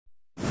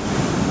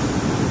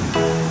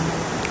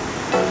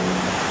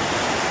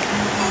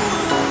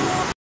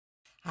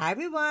Hi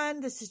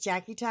everyone, this is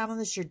Jackie Tomlin.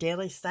 This is your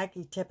daily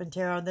psychic tip and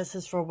tarot. This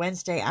is for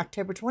Wednesday,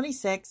 October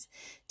 26,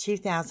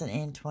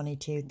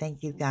 2022.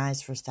 Thank you guys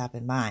for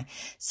stopping by.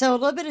 So a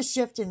little bit of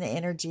shift in the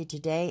energy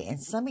today,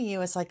 and some of you,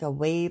 it's like a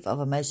wave of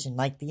emotion,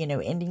 like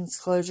endings,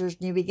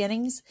 closures, new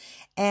beginnings.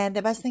 And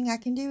the best thing I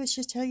can do is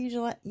just tell you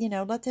to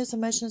let those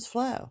emotions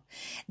flow.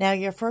 Now,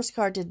 your first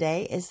card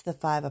today is the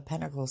Five of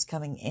Pentacles,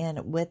 coming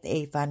in with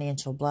a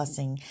financial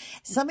blessing.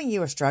 Some of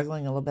you are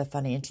struggling a little bit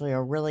financially,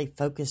 or really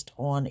focused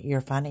on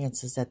your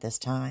finances at this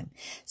time.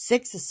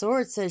 Six of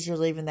Swords says you're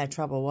leaving that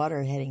troubled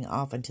water, heading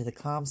off into the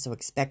calm, so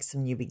expect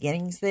some new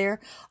beginnings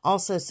there.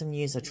 Also some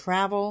news of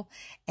travel.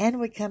 And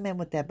we come in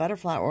with that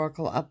Butterfly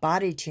Oracle of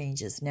body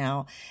changes.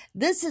 Now,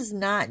 this is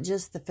not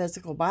just the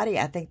physical body.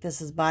 I think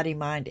this is body,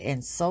 mind,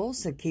 and soul,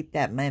 so keep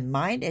that in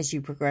mind as you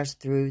progress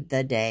through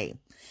the day.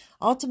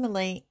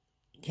 Ultimately,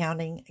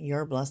 counting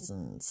your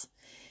blessings.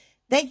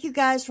 Thank you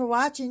guys for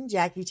watching.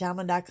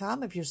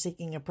 JackieTomlin.com if you're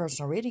seeking a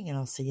personal reading, and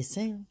I'll see you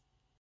soon.